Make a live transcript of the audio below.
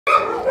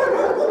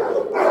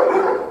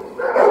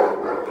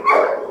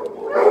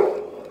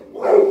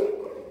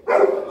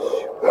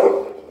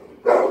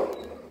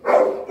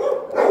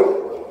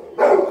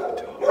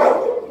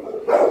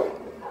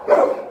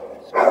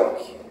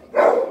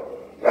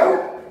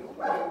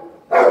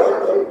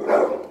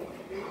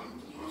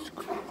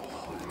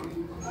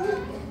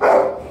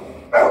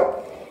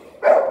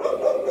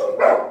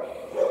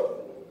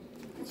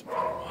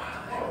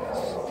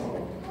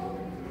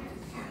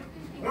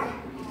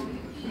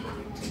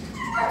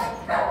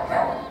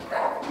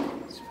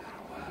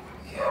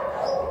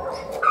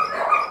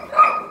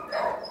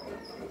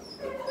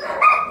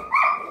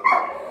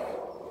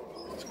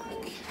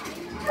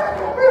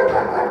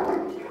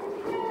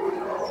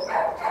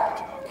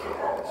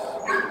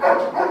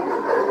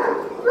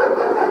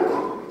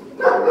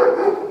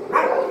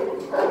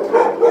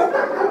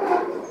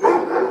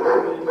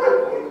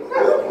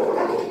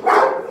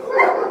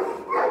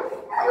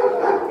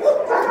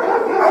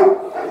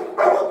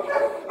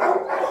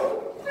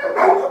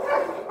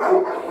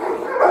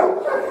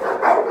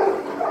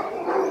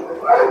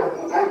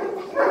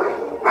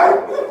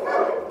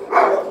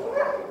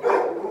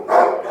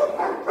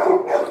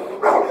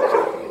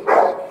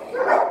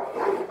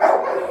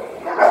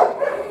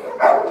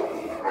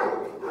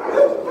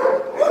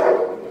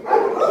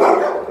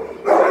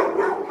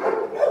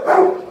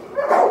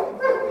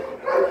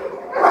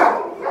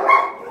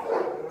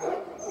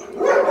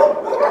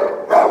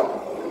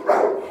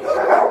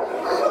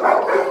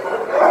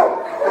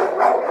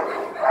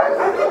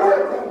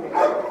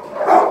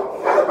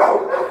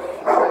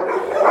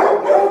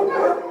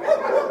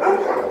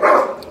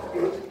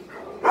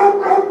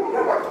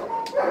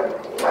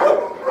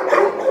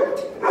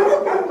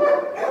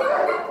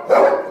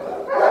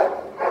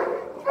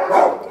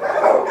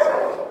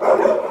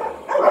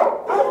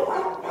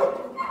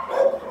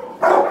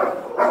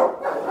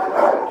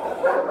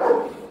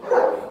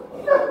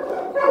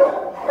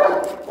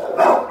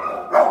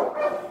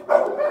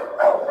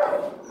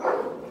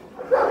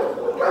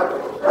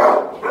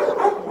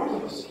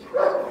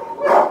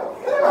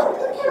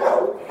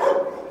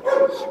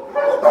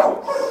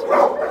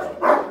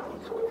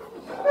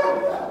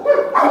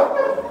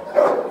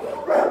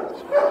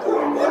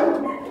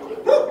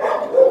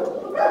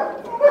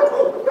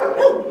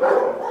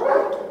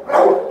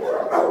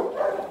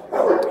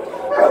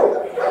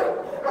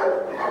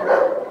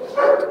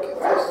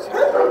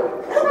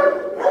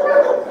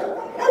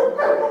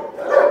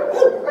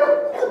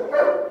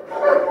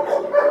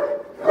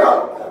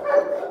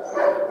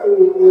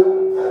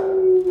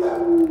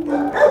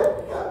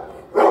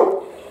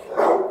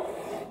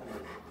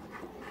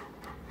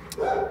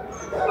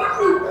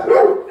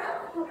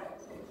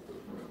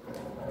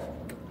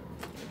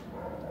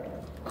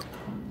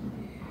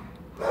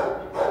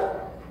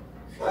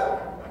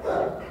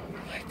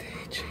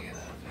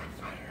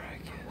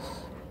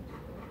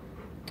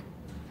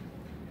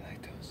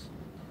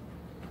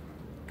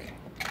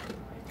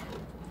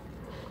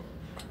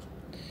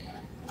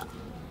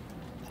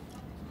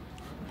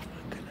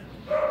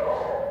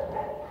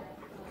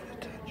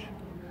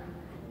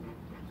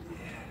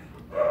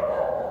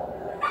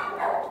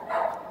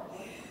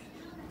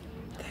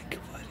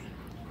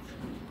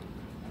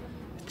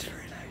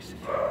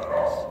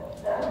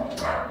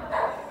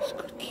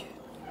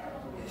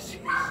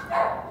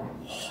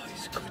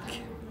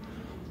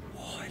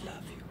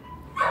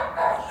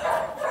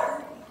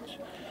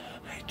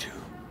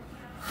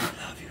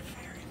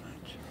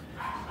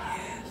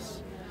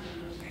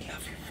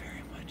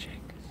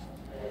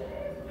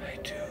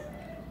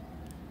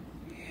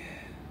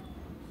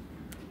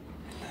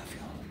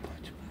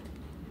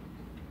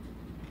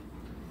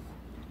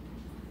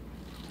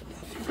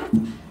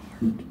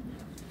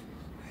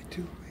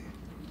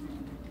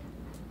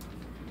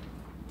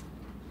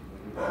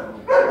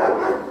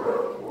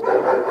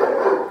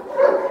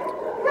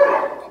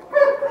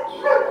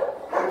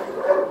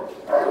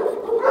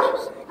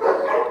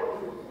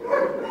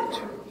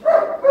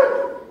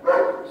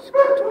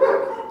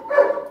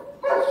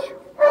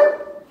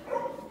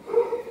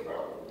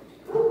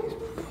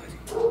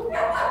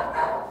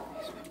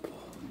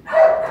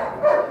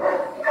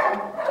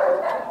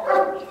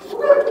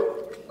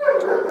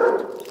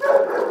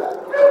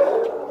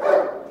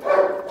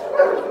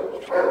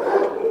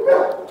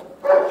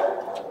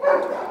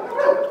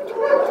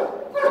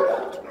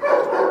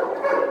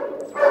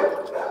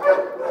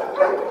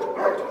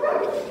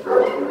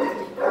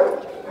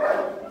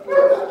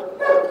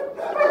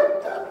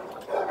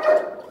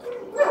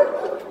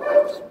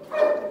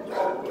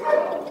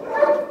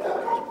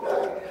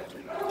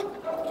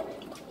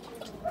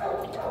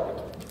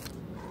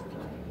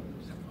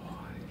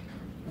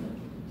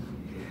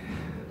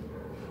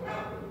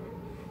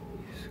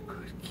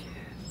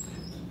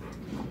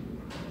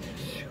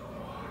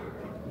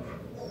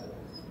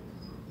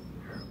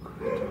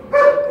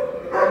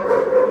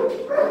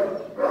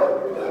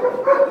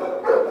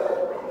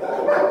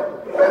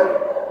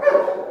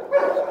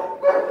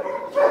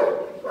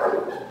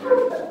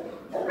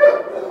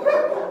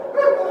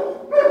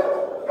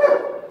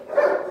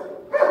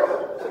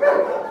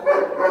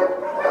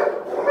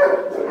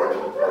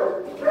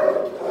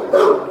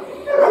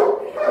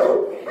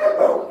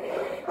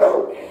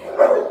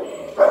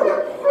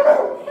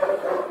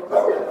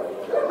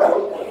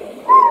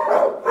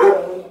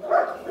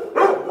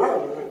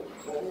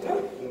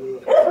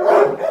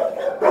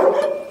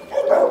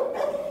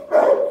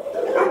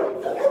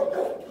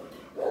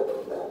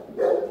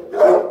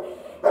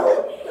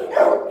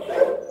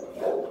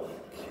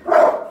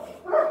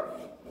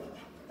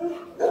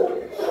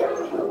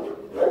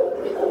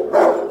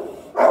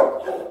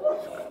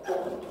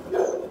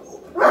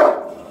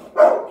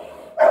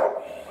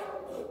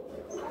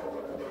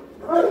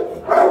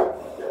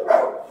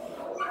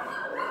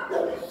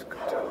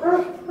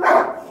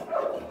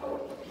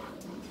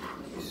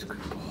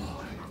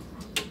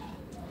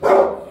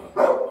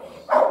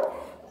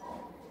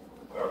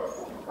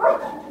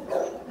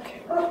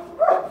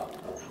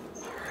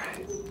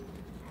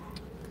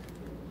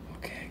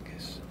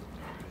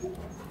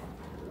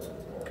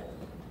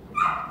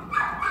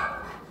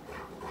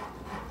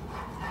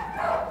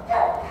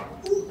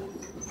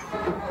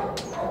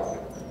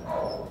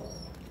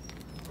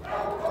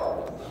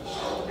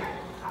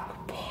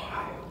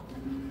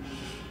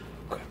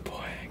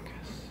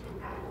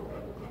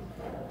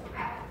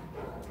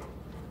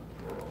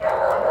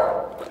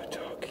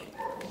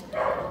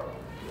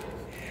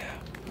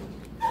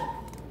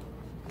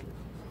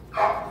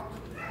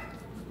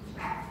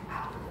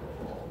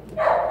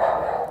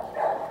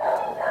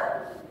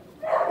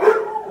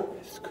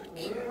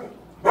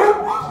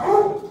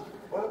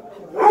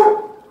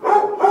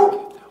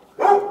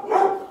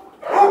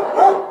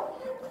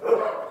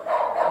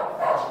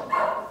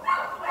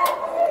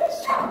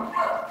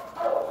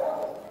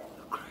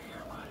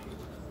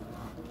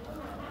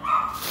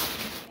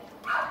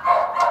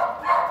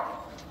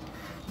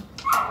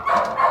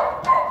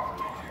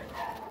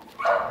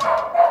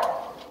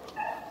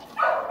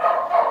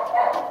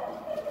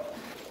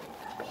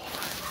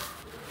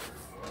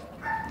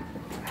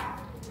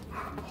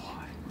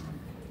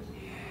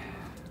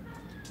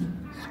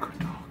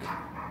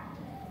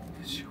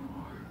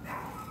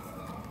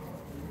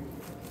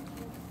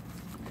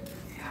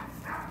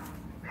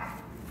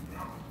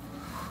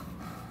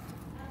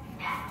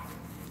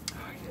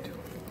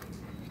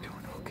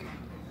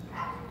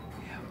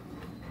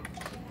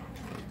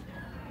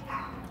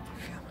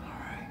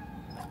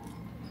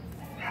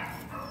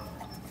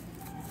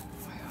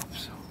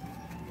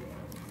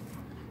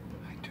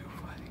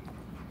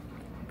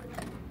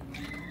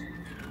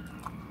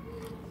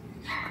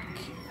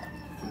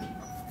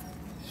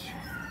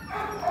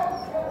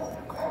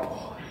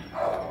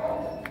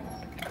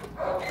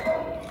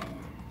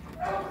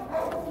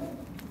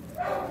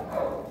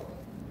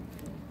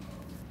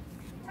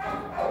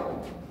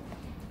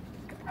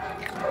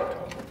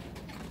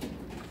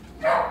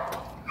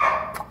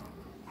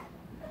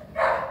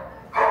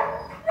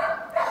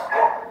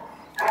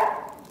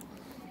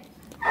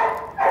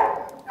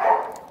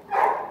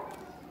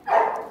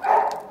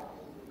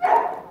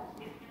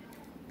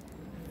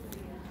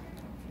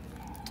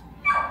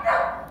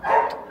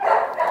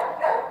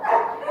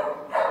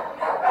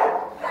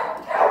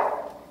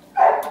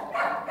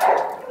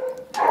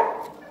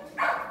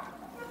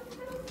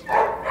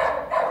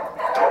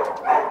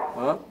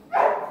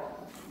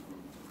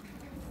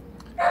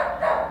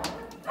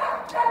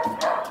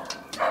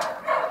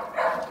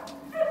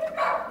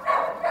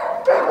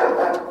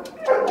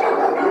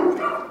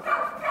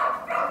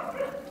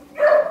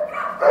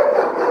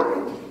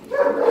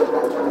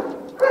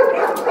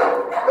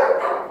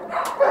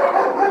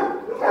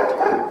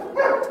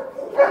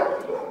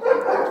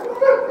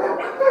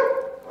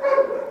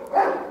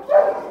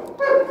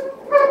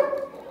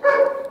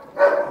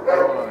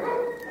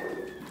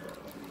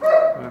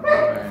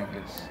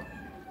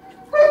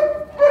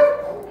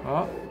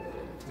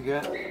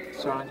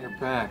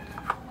back.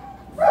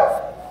 It's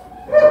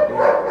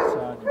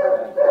on your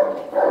back.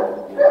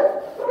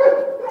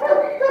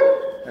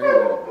 There you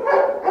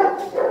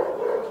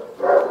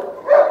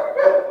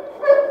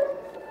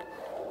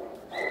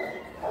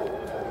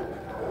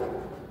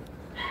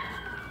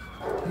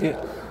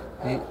go.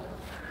 Yeah.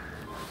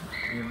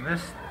 You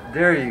missed.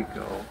 There you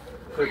go.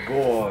 Good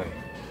boy.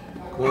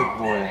 Good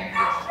boy,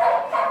 Angus.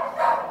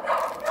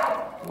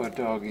 Good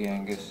doggy,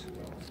 Angus.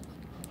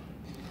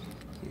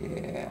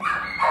 Yeah.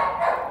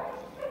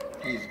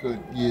 He's good.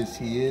 Yes,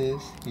 he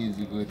is. He's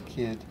a good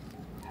kid.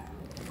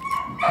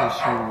 Yes,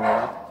 you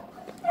are.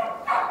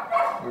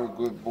 You're a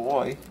good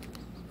boy.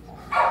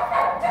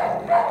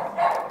 Yeah.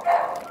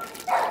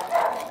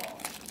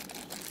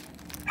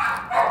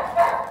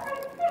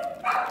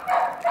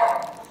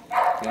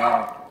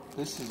 Yeah.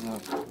 This is a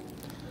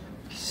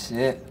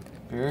sit.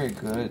 Very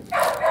good. Very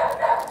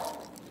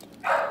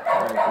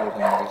good,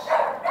 Angus.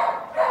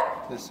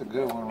 That's a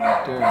good one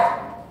right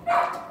there.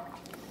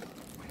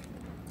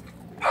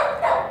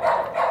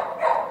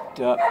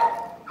 Duck.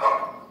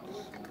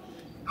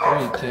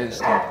 Very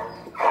tasty.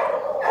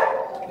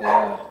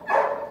 Yeah.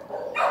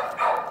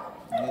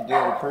 You did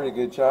a pretty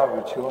good job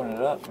of chewing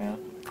it up, man.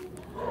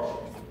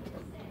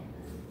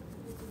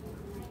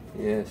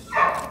 Yes.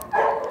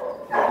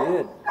 You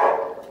did.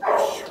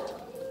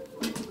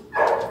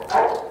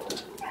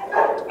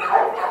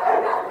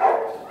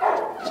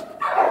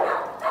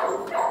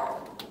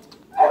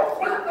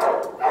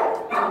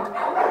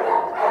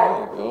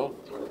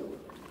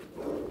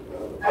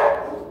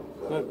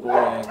 Good boy,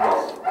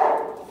 Angus.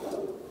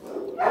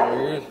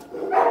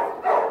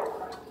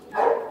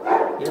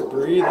 Your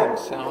breathing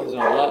sounds a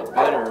lot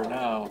better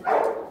now.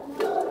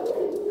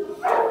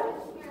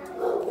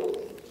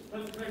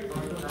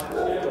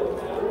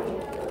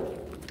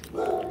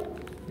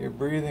 Your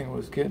breathing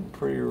was getting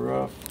pretty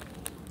rough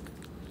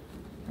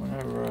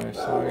whenever I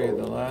saw you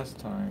the last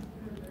time.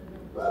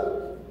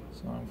 So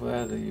I'm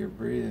glad that your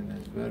breathing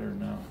is better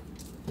now.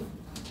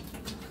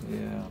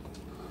 Yeah.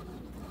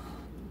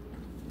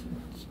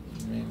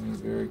 It made me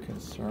very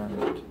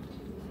concerned.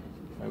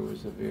 I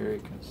was a very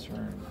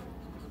concerned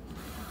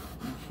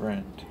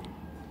friend.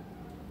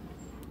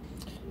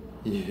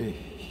 Yeah.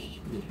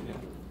 Yeah.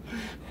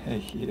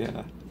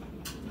 Yeah.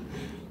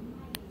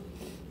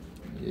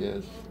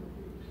 Yes.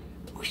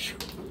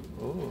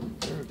 Oh,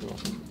 there we go.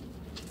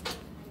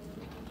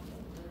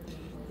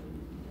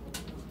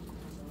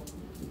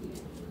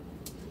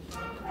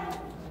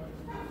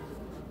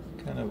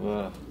 Kind of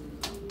a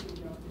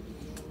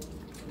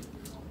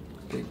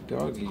big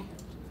doggy.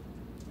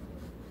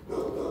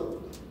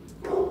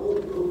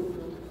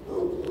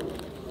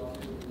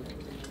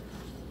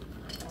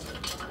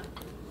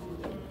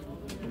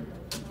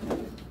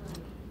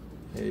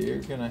 Hey, you're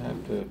gonna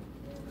have to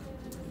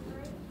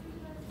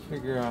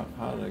figure out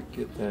how to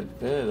get that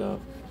bed up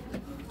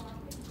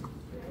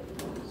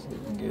so you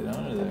can get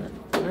under there.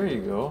 There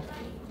you go.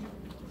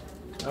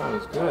 That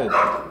was good.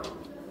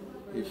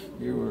 If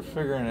you were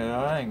figuring it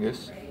out,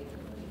 Angus.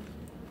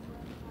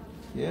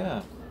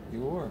 Yeah,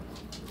 you were.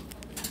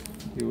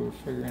 You were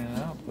figuring it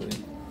out,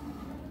 buddy.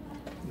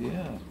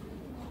 Yeah.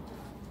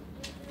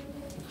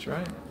 That's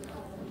right.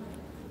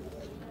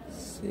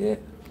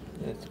 Sit.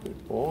 That's a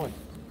good boy.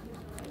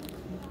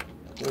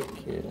 Good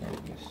kid,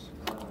 Angus.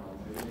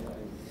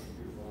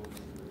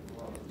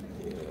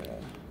 Yeah.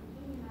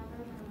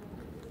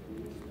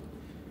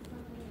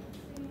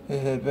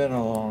 It had been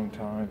a long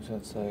time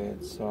since I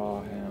had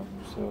saw him,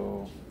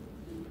 so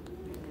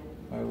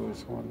I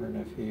was wondering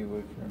if he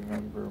would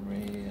remember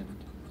me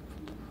and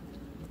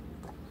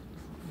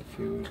if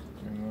he would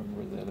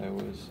remember that I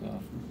was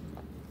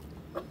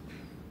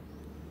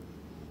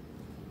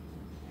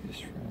his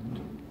friend.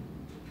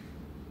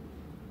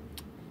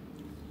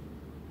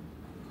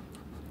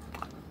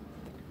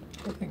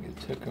 I think it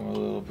took him a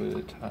little bit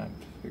of time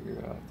to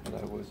figure out that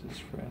I was his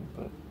friend,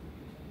 but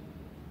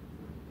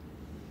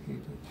he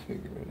did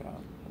figure it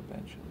out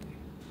eventually.